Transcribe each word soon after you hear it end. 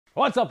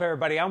What's up,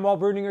 everybody? I'm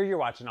Walt Bruninger. You're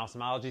watching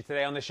Awesomeology.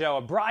 Today on the show,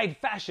 a bride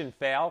fashion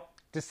fail,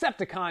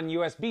 Decepticon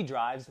USB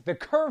drives, the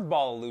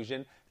curveball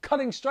illusion,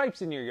 cutting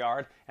stripes in your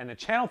yard, and the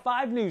Channel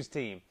 5 news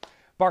team.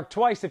 Bark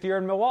twice if you're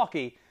in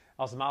Milwaukee.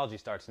 Awesomeology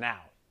starts now.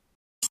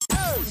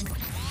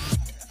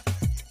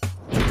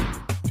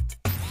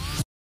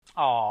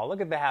 Aw,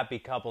 look at the happy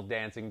couple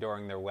dancing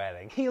during their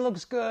wedding. He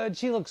looks good,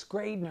 she looks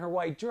great in her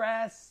white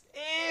dress.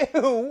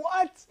 Ew,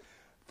 what?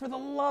 For the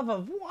love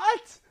of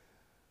what?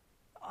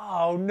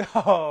 Oh,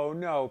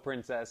 no,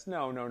 princess.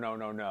 No.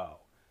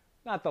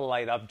 Not the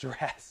light-up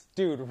dress.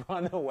 Dude,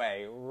 run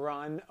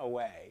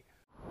away.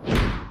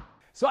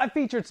 So I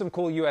featured some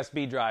cool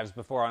USB drives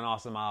before on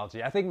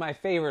Awesomeology. I think my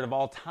favorite of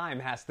all time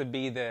has to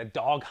be the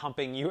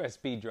dog-humping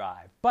USB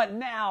drive. But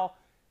now,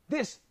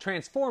 this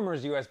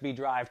Transformers USB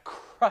drive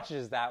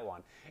crushes that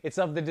one. It's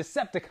of the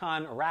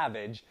Decepticon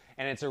Ravage,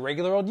 and it's a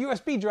regular old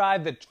USB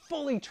drive that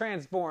fully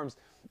transforms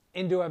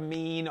into a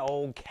mean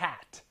old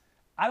cat.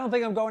 I don't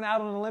think I'm going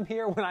out on a limb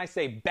here when I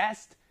say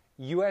best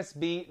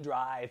USB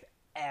drive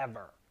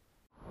ever.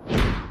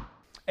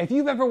 If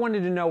you've ever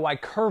wanted to know why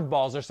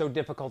curveballs are so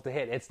difficult to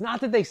hit, it's not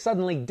that they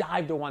suddenly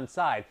dive to one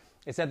side.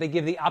 It's that they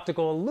give the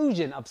optical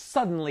illusion of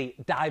suddenly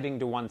diving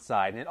to one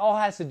side. And it all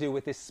has to do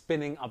with this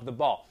spinning of the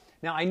ball.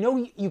 Now, I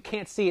know you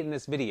can't see it in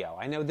this video.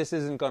 I know this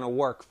isn't going to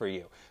work for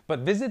you.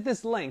 But visit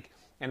this link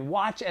and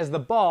watch as the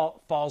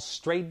ball falls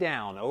straight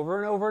down over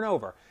and over and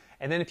over.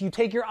 And then if you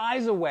take your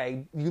eyes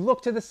away, you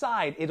look to the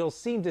side, it'll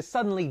seem to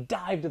suddenly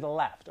dive to the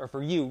left, or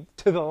for you,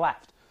 to the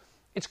left.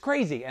 It's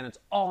crazy, and it's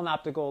all an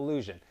optical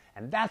illusion.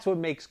 And that's what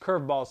makes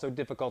curveballs so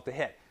difficult to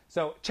hit.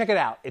 So check it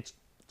out. It's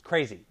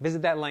crazy.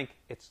 Visit that link.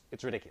 It's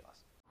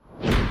ridiculous.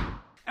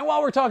 And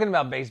while we're talking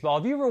about baseball,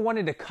 have you ever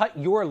wanted to cut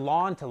your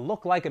lawn to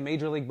look like a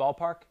major league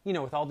ballpark? You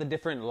know, with all the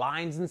different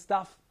lines and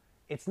stuff?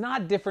 It's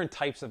not different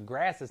types of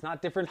grass. It's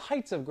not different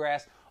heights of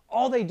grass.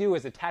 All they do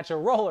is attach a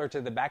roller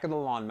to the back of the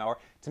lawnmower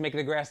to make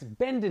the grass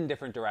bend in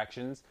different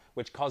directions,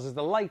 which causes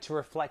the light to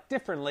reflect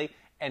differently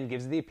and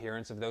gives the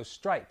appearance of those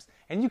stripes.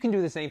 And you can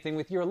do the same thing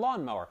with your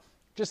lawnmower.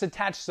 Just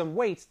attach some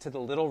weights to the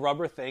little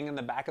rubber thing in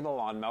the back of the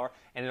lawnmower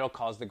and it'll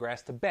cause the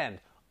grass to bend.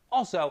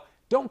 Also,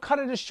 don't cut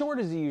it as short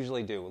as you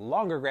usually do.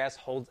 Longer grass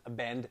holds a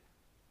bend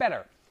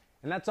better.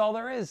 And that's all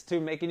there is to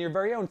making your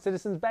very own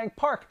Citizens Bank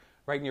Park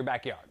right in your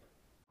backyard.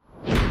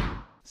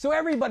 So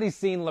everybody's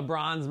seen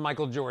LeBron's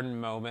Michael Jordan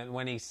moment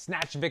when he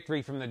snatched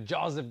victory from the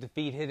jaws of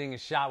defeat, hitting a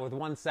shot with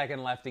 1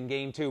 second left in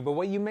Game 2. But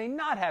what you may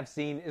not have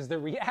seen is the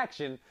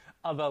reaction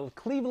of a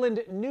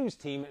Cleveland news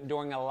team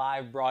during a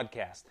live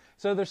broadcast.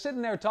 So they're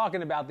sitting there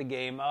talking about the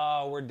game.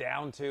 Oh, we're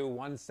down to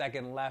 1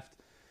 second left.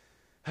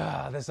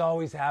 This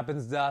always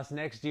happens to us.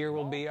 Next year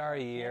will be our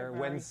year.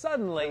 When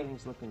suddenly...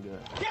 Everything's looking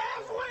good.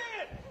 Cavs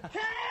win!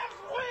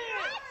 Cavs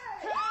win!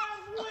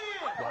 Cavs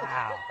win!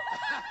 Wow.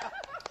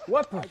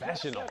 What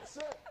professionals.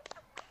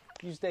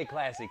 You stay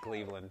classy,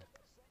 Cleveland.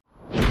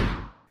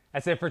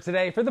 That's it for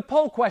today. For the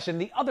poll question,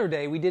 the other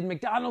day we did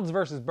McDonald's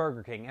versus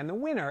Burger King. And the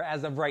winner,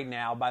 as of right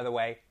now, by the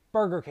way,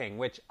 Burger King,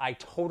 which I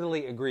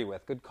totally agree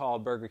with. Good call,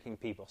 Burger King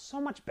people. So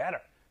much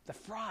better. The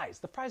fries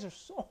are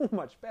so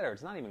much better.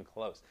 It's not even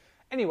close.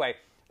 Anyway,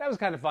 that was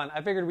kind of fun.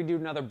 I figured we'd do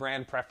another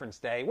brand preference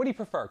day. What do you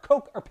prefer,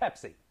 Coke or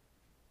Pepsi?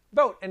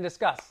 Vote and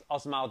discuss.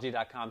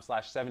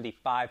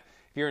 Awesomeology.com/75. If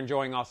you're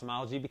enjoying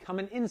Awesomeology, become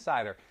an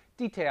insider.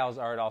 Details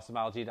are at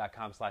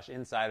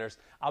awesomeology.com/insiders.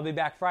 I'll be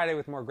back Friday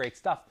with more great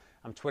stuff.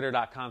 I'm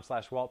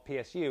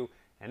twitter.com/WaltPSU,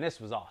 and this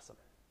was awesome.